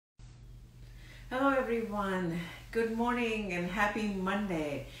Hello, everyone. Good morning and happy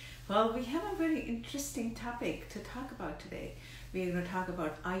Monday. Well, we have a very interesting topic to talk about today. We're going to talk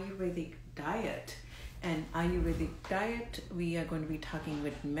about Ayurvedic diet. And Ayurvedic diet, we are going to be talking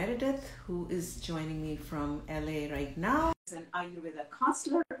with Meredith, who is joining me from LA right now. She's an Ayurveda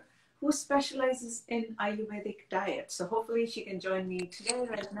counselor who specializes in Ayurvedic diet. So hopefully she can join me today,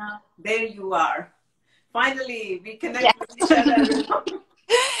 right now. There you are. Finally, we Yes. connect with each other.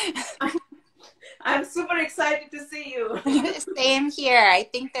 I'm super excited to see you. Same here. I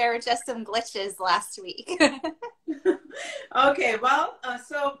think there were just some glitches last week. Okay, well,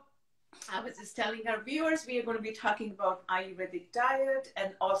 so I was just telling our viewers we are going to be talking about Ayurvedic diet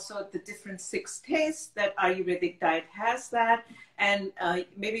and also the different six tastes that Ayurvedic diet has that. And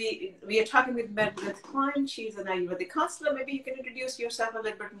maybe we are talking with Meredith Klein. She's an Ayurvedic counselor. Maybe you can introduce yourself a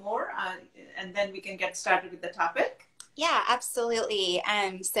little bit more and then we can get started with the topic. Yeah, absolutely.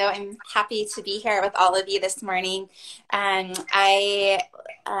 So I'm happy to be here with all of you this morning. I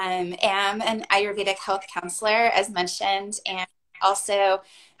am an Ayurvedic health counselor, as mentioned, and also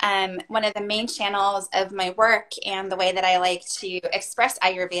one of the main channels of my work and the way that I like to express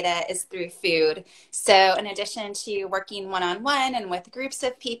Ayurveda is through food. So in addition to working one-on-one and with groups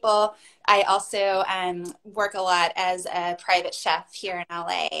of people, I also work a lot as a private chef here in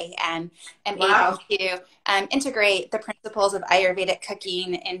LA and am Wow. able to integrate the principles of Ayurvedic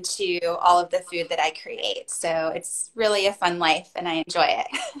cooking into all of the food that I create. So it's really a fun life and I enjoy it.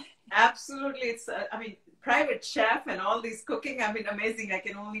 Absolutely. It's, private chef and all these cooking. Amazing. I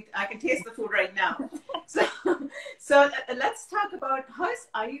can taste the food right now. So, let's talk about how is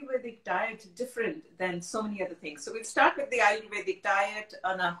Ayurvedic diet different than so many other things. So we'll start with the Ayurvedic diet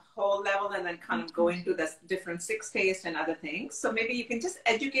on a whole level and then kind of go into the different six tastes and other things. So maybe you can just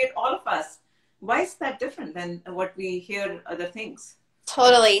educate all of us. Why is that different than what we hear other things?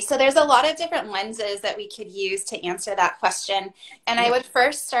 Totally. So there's a lot of different lenses that we could use to answer that question. And I would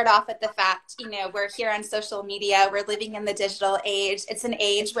first start off with the fact, we're here on social media, we're living in the digital age. It's an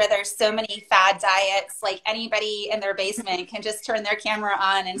age where there's so many fad diets, like anybody in their basement can just turn their camera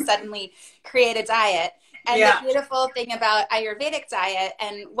on and suddenly create a diet. And the beautiful thing about Ayurvedic diet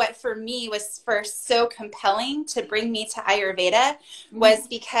and what for me was first so compelling to bring me to Ayurveda was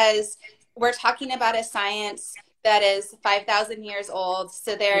because we're talking about a science that is 5,000 years old.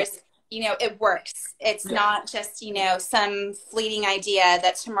 So there's, it works. It's not just, some fleeting idea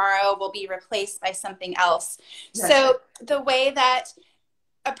that tomorrow will be replaced by something else. So the way that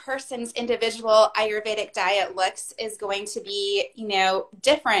a person's individual Ayurvedic diet looks is going to be,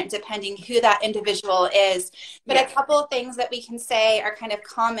 different depending who that individual is. But a couple of things that we can say are kind of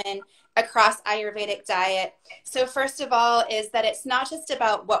common across Ayurvedic diet. So first of all is that it's not just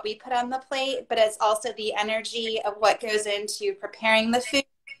about what we put on the plate, but it's also the energy of what goes into preparing the food,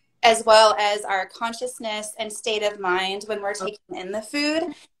 as well as our consciousness and state of mind when we're taking in the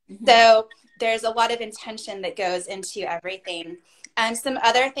food. So there's a lot of intention that goes into everything. And some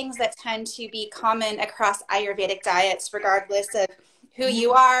other things that tend to be common across Ayurvedic diets, regardless of who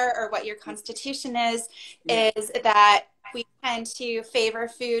you are or what your constitution is that we tend to favor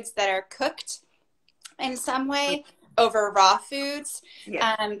foods that are cooked in some way over raw foods.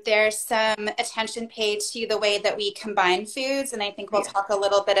 There's some attention paid to the way that we combine foods, and I think we'll talk a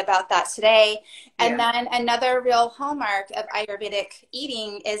little bit about that today. And then another real hallmark of Ayurvedic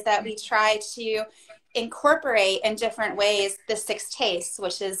eating is that we try to incorporate in different ways the six tastes,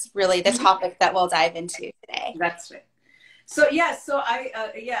 which is really the topic that we'll dive into today. That's right. So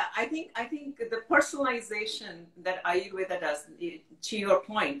I think the personalization that Ayurveda does, to your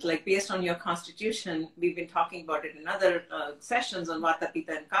point, like based on your constitution, we've been talking about it in other sessions on Vata,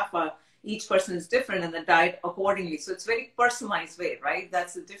 Pitta, and Kapha. Each person is different, and the diet accordingly. So it's very personalized way, right?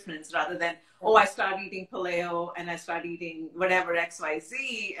 That's the difference, rather than I start eating paleo and I start eating whatever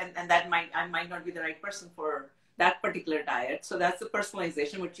XYZ, and that I might not be the right person for that particular diet. So that's the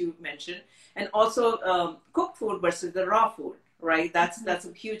personalization, which you mentioned. And also cooked food versus the raw food, right? That's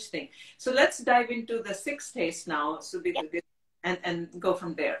a huge thing. So let's dive into the six tastes now, so and go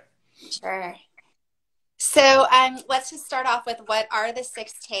from there. Sure. So let's just start off with what are the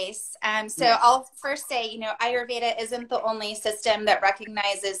six tastes. I'll first say, Ayurveda isn't the only system that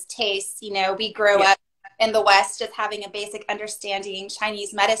recognizes tastes. We grow up in the West just having a basic understanding.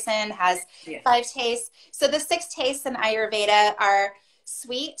 Chinese medicine has 5 tastes. So the 6 tastes in Ayurveda are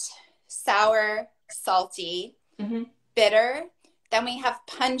sweet, sour, salty, bitter. Then we have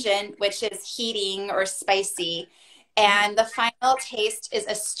pungent, which is heating or spicy. And the final taste is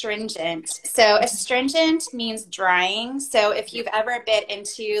astringent. So astringent means drying. So if you've ever bit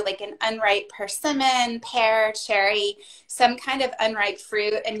into like an unripe persimmon, pear, cherry, some kind of unripe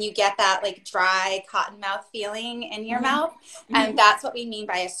fruit, and you get that like dry cotton mouth feeling in your mouth, and that's what we mean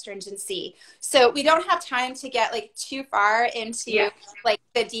by astringency. So we don't have time to get like too far into like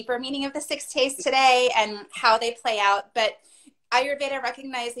the deeper meaning of the six tastes today and how they play out, but Ayurveda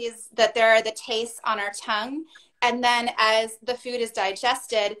recognizes that there are the tastes on our tongue, and then as the food is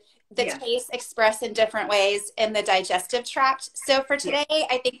digested, the tastes express in different ways in the digestive tract. So for today,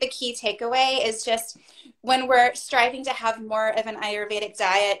 I think the key takeaway is just when we're striving to have more of an Ayurvedic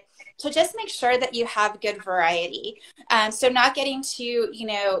diet, to just make sure that you have good variety. So not getting to, you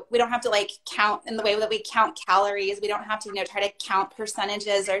know, we don't have to like count in the way that we count calories. We don't have to, you know, try to count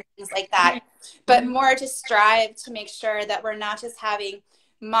percentages or things like that, but more just strive to make sure that we're not just having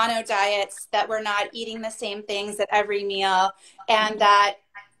mono diets, that we're not eating the same things at every meal, and that,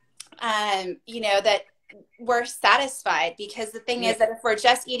 you know, that we're satisfied, because the thing is that if we're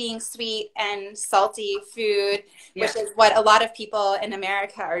just eating sweet and salty food, which is what a lot of people in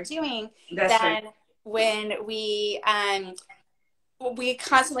America are doing, then when we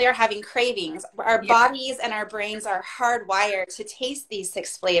constantly are having cravings. Our bodies and our brains are hardwired to taste these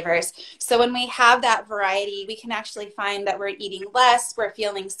six flavors. So when we have that variety, we can actually find that we're eating less, we're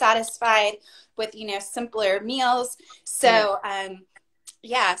feeling satisfied with, you know, simpler meals. So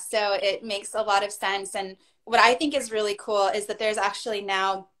so it makes a lot of sense. And what I think is really cool is that there's actually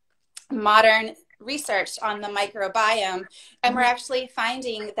now modern research on the microbiome, and we're actually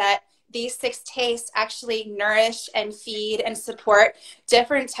finding that these six tastes actually nourish and feed and support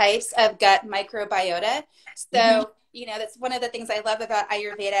different types of gut microbiota. So, you know, that's one of the things I love about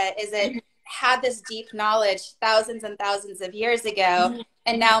Ayurveda is it had this deep knowledge thousands and thousands of years ago.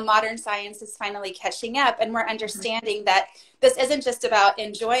 And now modern science is finally catching up, and we're understanding that this isn't just about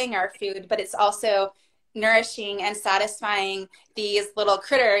enjoying our food, but it's also nourishing and satisfying these little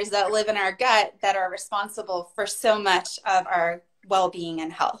critters that live in our gut that are responsible for so much of our well-being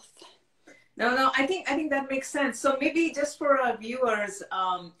and health. No, I think that makes sense. So maybe just for our viewers,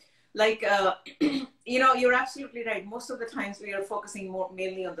 you know, you're absolutely right. Most of the times we are focusing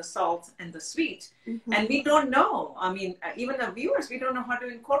mainly on the salt and the sweet, and we don't know. I mean, even the viewers, we don't know how to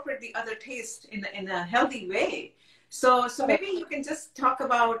incorporate the other taste in a healthy way. So maybe you can just talk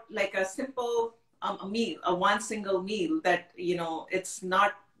about like a simple a meal, one single meal that, you know, it's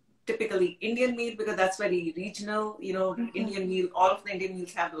not typically Indian meal, because that's very regional. You know, Indian meal, all of the Indian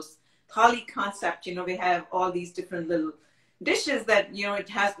meals have those thali concept. You know, we have all these different little dishes that, you know, it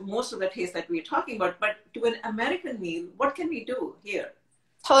has most of the taste that we're talking about. But to an American meal, what can we do here?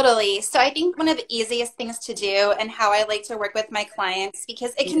 Totally. So I think one of the easiest things to do, and how I like to work with my clients,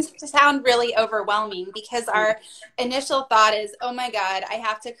 because it can sound really overwhelming, because our initial thought is, oh my God, I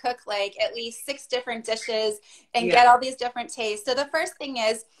have to cook like at least 6 different dishes and get all these different tastes. So the first thing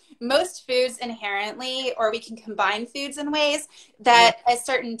is, most foods inherently, or we can combine foods in ways that a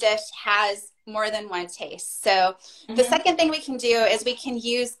certain dish has more than one taste. So the second thing we can do is we can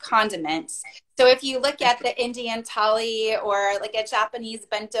use condiments. So if you look at the Indian thali, or like a Japanese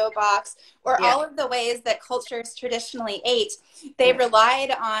bento box, or all of the ways that cultures traditionally ate, they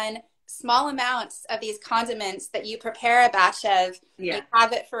relied on small amounts of these condiments that you prepare a batch of, you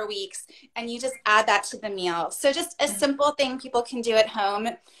have it for weeks, and you just add that to the meal. So just a simple thing people can do at home,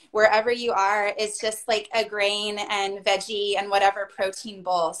 wherever you are, is just like a grain and veggie and whatever protein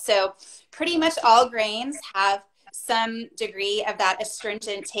bowl. So pretty much all grains have some degree of that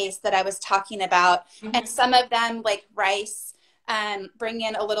astringent taste that I was talking about. And some of them, like rice, bring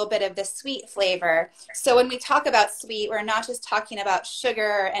in a little bit of the sweet flavor. So when we talk about sweet, we're not just talking about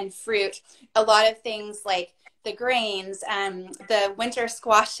sugar and fruit. A lot of things like the grains, the winter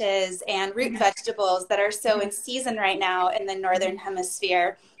squashes and root vegetables that are so in season right now in the Northern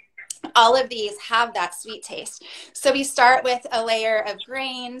Hemisphere, all of these have that sweet taste. So we start with a layer of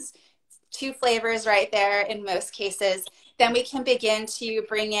grains, 2 flavors right there in most cases. Then we can begin to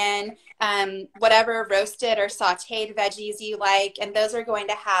bring in whatever roasted or sauteed veggies you like, and those are going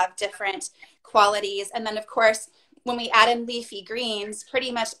to have different qualities. And then, of course, when we add in leafy greens,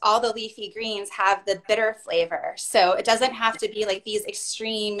 pretty much all the leafy greens have the bitter flavor. So it doesn't have to be like these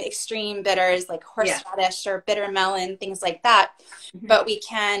extreme bitters like horseradish or bitter melon, things like that. But we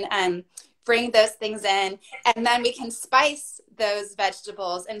can bring those things in, and then we can spice those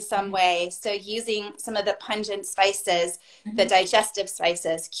vegetables in some way. So using some of the pungent spices, the digestive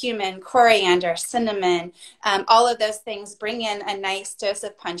spices, cumin, coriander, cinnamon, all of those things bring in a nice dose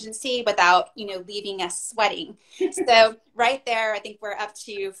of pungency without, leaving us sweating. So right there, I think we're up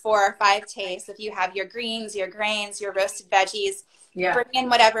to 4 or 5 tastes. If you have your greens, your grains, your roasted veggies, bring in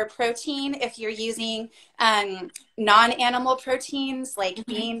whatever protein. If you're using non-animal proteins like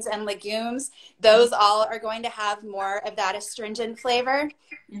beans and legumes, those all are going to have more of that astringent flavor.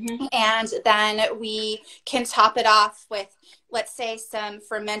 And then we can top it off with, let's say, some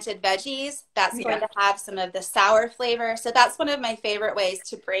fermented veggies. That's going to have some of the sour flavor. So that's one of my favorite ways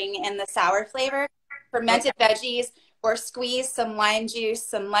to bring in the sour flavor. Fermented veggies, or squeeze some lime juice,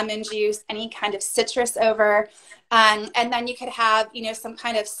 some lemon juice, any kind of citrus over. And then you could have, some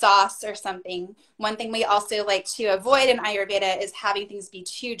kind of sauce or something. One thing we also like to avoid in Ayurveda is having things be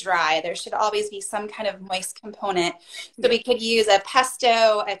too dry. There should always be some kind of moist component. So we could use a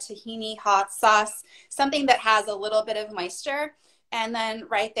pesto, a tahini hot sauce, something that has a little bit of moisture. And then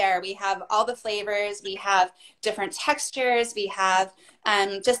right there, we have all the flavors. We have different textures. We have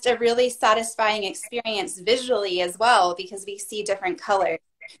just a really satisfying experience visually as well, because we see different colors.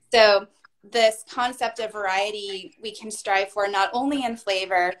 So this concept of variety we can strive for not only in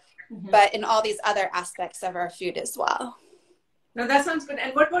flavor, but in all these other aspects of our food as well. No, that sounds good.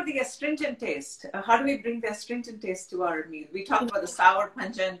 And what about the astringent taste? How do we bring the astringent taste to our meal? We talked about the sour,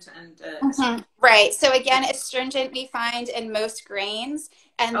 pungent, and... Right. So again, astringent we find in most grains.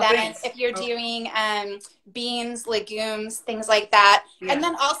 And then if you're doing beans, legumes, things like that. And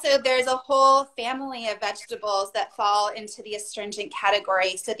then also there's a whole family of vegetables that fall into the astringent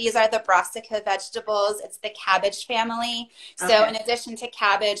category. So these are the brassica vegetables. It's the cabbage family. So in addition to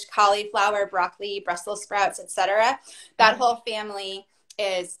cabbage, cauliflower, broccoli, Brussels sprouts, etc., that whole family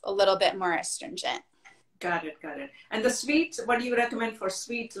is a little bit more astringent. Got it. And the sweet, what do you recommend for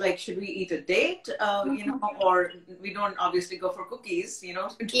sweet? Like, should we eat a date, or we don't obviously go for cookies,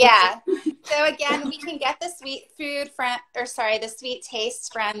 Yeah. So again, we can get the sweet food the sweet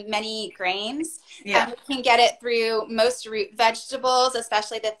taste from many grains. We can get it through most root vegetables,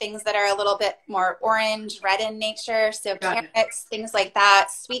 especially the things that are a little bit more orange, red in nature. So carrots, things like that,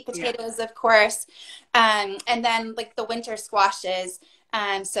 sweet potatoes, of course. And then like the winter squashes.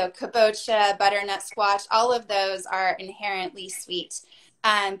 So kabocha, butternut squash, all of those are inherently sweet.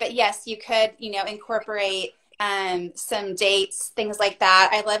 But yes, you could, incorporate some dates, things like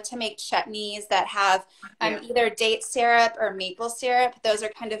that. I love to make chutneys that have either date syrup or maple syrup. Those are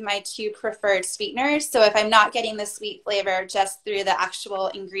kind of my 2 preferred sweeteners. So if I'm not getting the sweet flavor just through the actual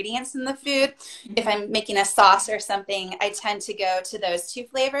ingredients in the food, if I'm making a sauce or something, I tend to go to those 2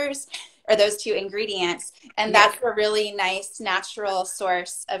 flavors or those 2 ingredients. And that's a really nice natural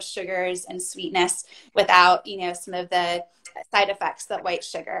source of sugars and sweetness without, some of the side effects that white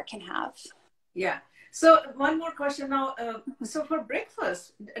sugar can have. Yeah. So one more question now. So for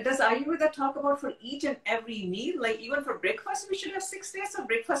breakfast, does Ayurveda talk about for each and every meal? Like even for breakfast, we should have 6 days. So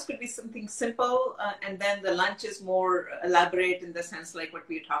breakfast could be something simple. And then the lunch is more elaborate in the sense like what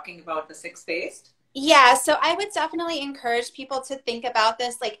we're talking about, the 6 days. Yeah, so I would definitely encourage people to think about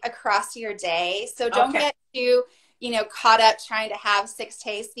this like across your day. So don't get too, caught up trying to have 6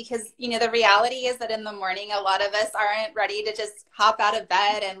 tastes, because, the reality is that in the morning, a lot of us aren't ready to just hop out of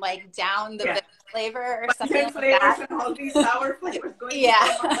bed and like down the flavor or something like that. And all these sour flavors going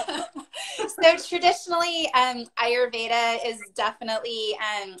So traditionally, Ayurveda is definitely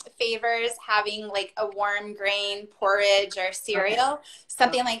favors having like a warm grain porridge or cereal,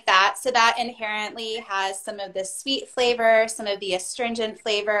 something like that. So that inherently has some of the sweet flavor, some of the astringent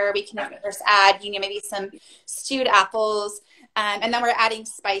flavor. We can of course add, maybe some stewed apples. And then we're adding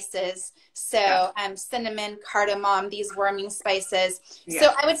spices. So cinnamon, cardamom, these warming spices.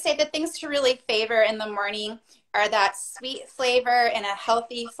 So I would say the things to really favor in the morning are that sweet flavor in a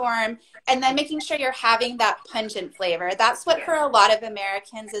healthy form, and then making sure you're having that pungent flavor. That's what for a lot of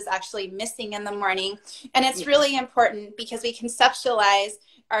Americans is actually missing in the morning. And it's really important because we conceptualize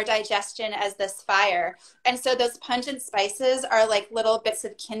our digestion as this fire. And so those pungent spices are like little bits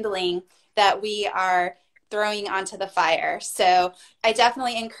of kindling that we are throwing onto the fire. So I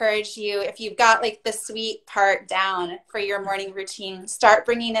definitely encourage you, if you've got like the sweet part down for your morning routine, start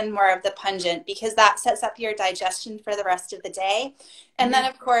bringing in more of the pungent, because that sets up your digestion for the rest of the day. And then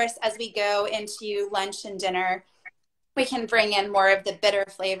of course, as we go into lunch and dinner, we can bring in more of the bitter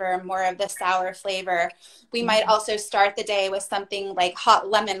flavor, more of the sour flavor. We might also start the day with something like hot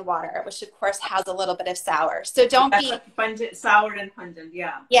lemon water, which of course has a little bit of sour. So don't That's be pungent, sour and pungent.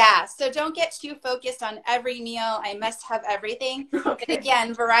 Yeah. Yeah. So don't get too focused on every meal. I must have everything. Okay. But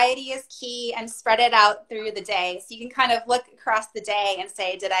again, variety is key, and spread it out through the day. So you can kind of look across the day and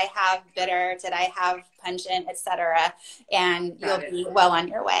say, did I have bitter? Did I have pungent, etc.? And you'll be well on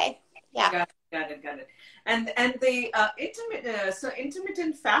your way. Yeah. Got it. And the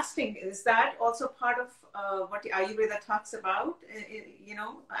intermittent fasting, is that also part of what the Ayurveda talks about? You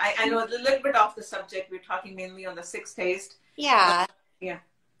know, I know a little bit off the subject. We're talking mainly on the 6 taste. Yeah.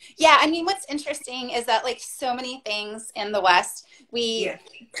 Yeah, I mean, what's interesting is that like so many things in the West, we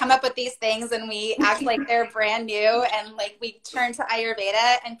come up with these things and we act like they're brand new, and like we turn to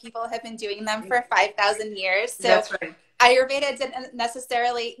Ayurveda and people have been doing them for 5,000 years. So that's right. Ayurveda didn't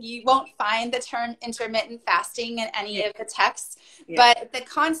necessarily, you won't find the term intermittent fasting in any of the texts, but the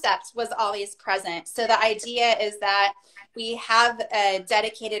concept was always present. So the idea is that we have a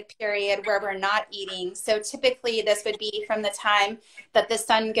dedicated period where we're not eating. So typically this would be from the time that the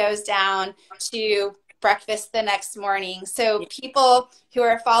sun goes down to breakfast the next morning. So people who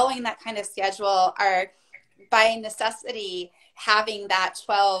are following that kind of schedule are by necessity having that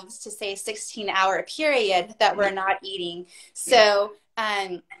 12 to say 16-hour period that we're not eating. So,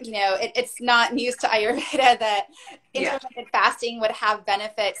 you know, it's not news to Ayurveda that intermittent fasting would have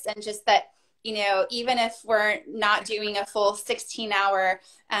benefits, and just that, you know, even if we're not doing a full 16-hour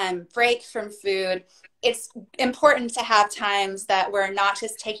break from food, it's important to have times that we're not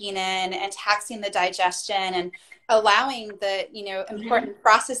just taking in and taxing the digestion and allowing the, you know, important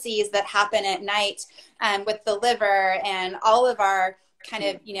processes that happen at night with the liver and all of our kind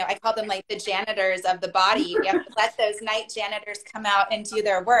of, you know, I call them like the janitors of the body. We have to let those night janitors come out and do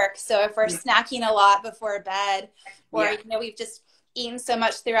their work. So if we're snacking a lot before bed, or, you know, we've just eaten so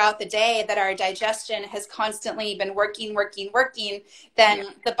much throughout the day that our digestion has constantly been working, then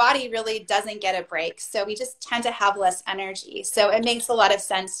the body really doesn't get a break. So we just tend to have less energy. So it makes a lot of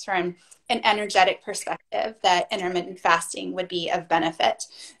sense from an energetic perspective that intermittent fasting would be of benefit,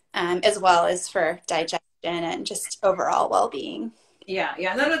 as well as for digestion and just overall well-being. Yeah.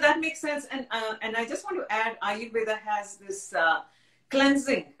 No, that makes sense. And I just want to add, Ayurveda has this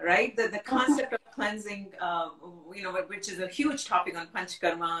cleansing, right? The concept of cleansing, you know, which is a huge topic on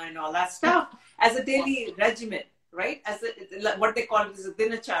Panchakarma and all that stuff, as a daily regimen, right? As what they call it is a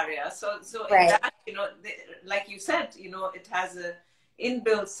dinacharya. So in that, you know, like you said, you know, it has a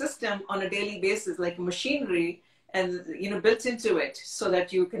inbuilt system on a daily basis, like machinery, and, you know, built into it so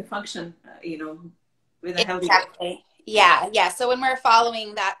that you can function, you know, with a healthy way. Yeah. So when we're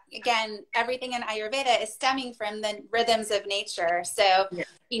following that, again, everything in Ayurveda is stemming from the rhythms of nature. So,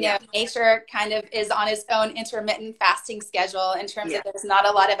 you know, nature kind of is on its own intermittent fasting schedule in terms of there's not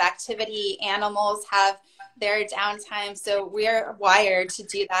a lot of activity. Animals have their downtime. So we're wired to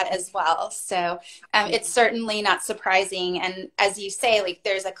do that as well. So it's certainly not surprising. And as you say, like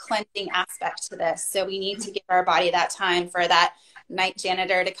there's a cleansing aspect to this. So we need to give our body that time for that night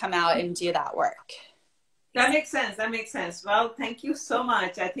janitor to come out and do that work. That makes sense. Well, thank you so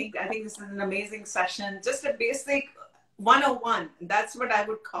much. I think this is an amazing session. Just a basic 101. That's what I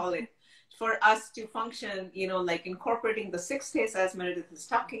would call it, for us to function, you know, like incorporating the 6 days as Meredith is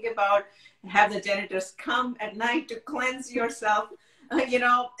talking about, have the janitors come at night to cleanse yourself, you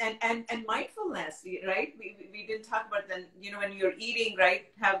know, and mindfulness, right? We didn't talk about then, you know, when you're eating, right,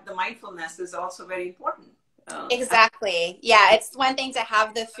 have the mindfulness is also very important. Exactly. Yeah. It's one thing to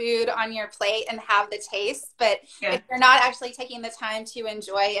have the food on your plate and have the taste, but if you're not actually taking the time to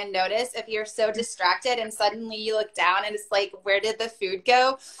enjoy and notice, if you're so distracted and suddenly you look down and it's like, where did the food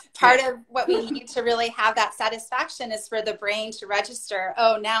go? Part of what we need to really have that satisfaction is for the brain to register,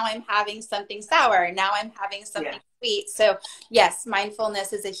 oh, now I'm having something sour. Now I'm having something sweet. So yes,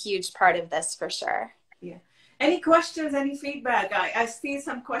 mindfulness is a huge part of this for sure. Yeah. Any questions, any feedback? I see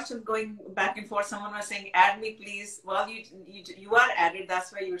some questions going back and forth. Someone was saying, add me, please. Well, you are added.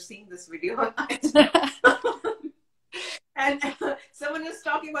 That's why you're seeing this video. And someone is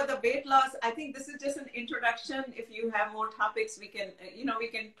talking about the weight loss. I think this is just an introduction. If you have more topics, we can, you know, we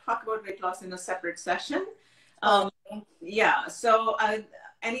can talk about weight loss in a separate session. Yeah. So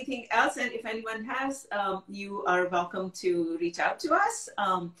anything else? And if anyone has, you are welcome to reach out to us.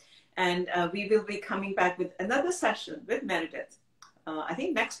 And we will be coming back with another session with Meredith. I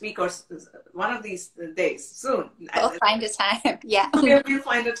think next week or one of these days soon. We'll find a time. Yeah. We'll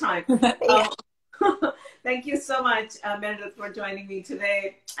find a time. Thank you so much, Meredith, for joining me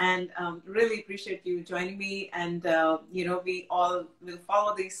today, and really appreciate you joining me. And we all will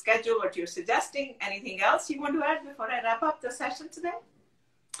follow the schedule what you're suggesting. Anything else you want to add before I wrap up the session today?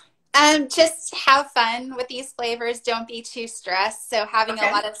 Just have fun with these flavors. Don't be too stressed. So having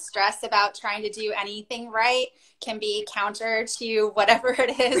a lot of stress about trying to do anything right can be counter to whatever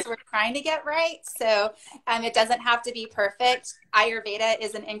it is we're trying to get right. So it doesn't have to be perfect. Ayurveda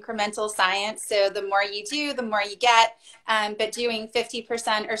is an incremental science. So the more you do, the more you get. But doing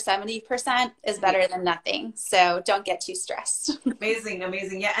 50% or 70% is better than nothing. So don't get too stressed. Amazing,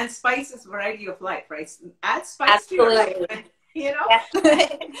 amazing. Yeah, and spice is variety of life, right? Add spice to your life.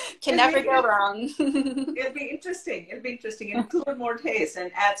 Can never go wrong. It'll be interesting. Include more taste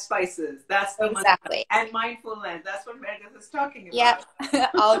and add spices. That's the exactly. And mindfulness. That's what Meredith is talking about.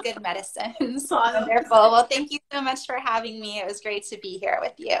 Yep. All good medicines. Wonderful. Well, thank you so much for having me. It was great to be here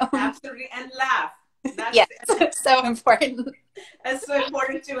with you. Absolutely. And laugh. Yes, so important. That's so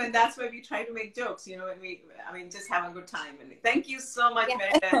important too, and that's why we try to make jokes, and just have a good time. And thank you so much,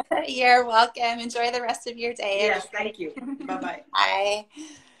 Meredith. You're welcome. Enjoy the rest of your day. Yes, thank you. Bye-bye. Bye.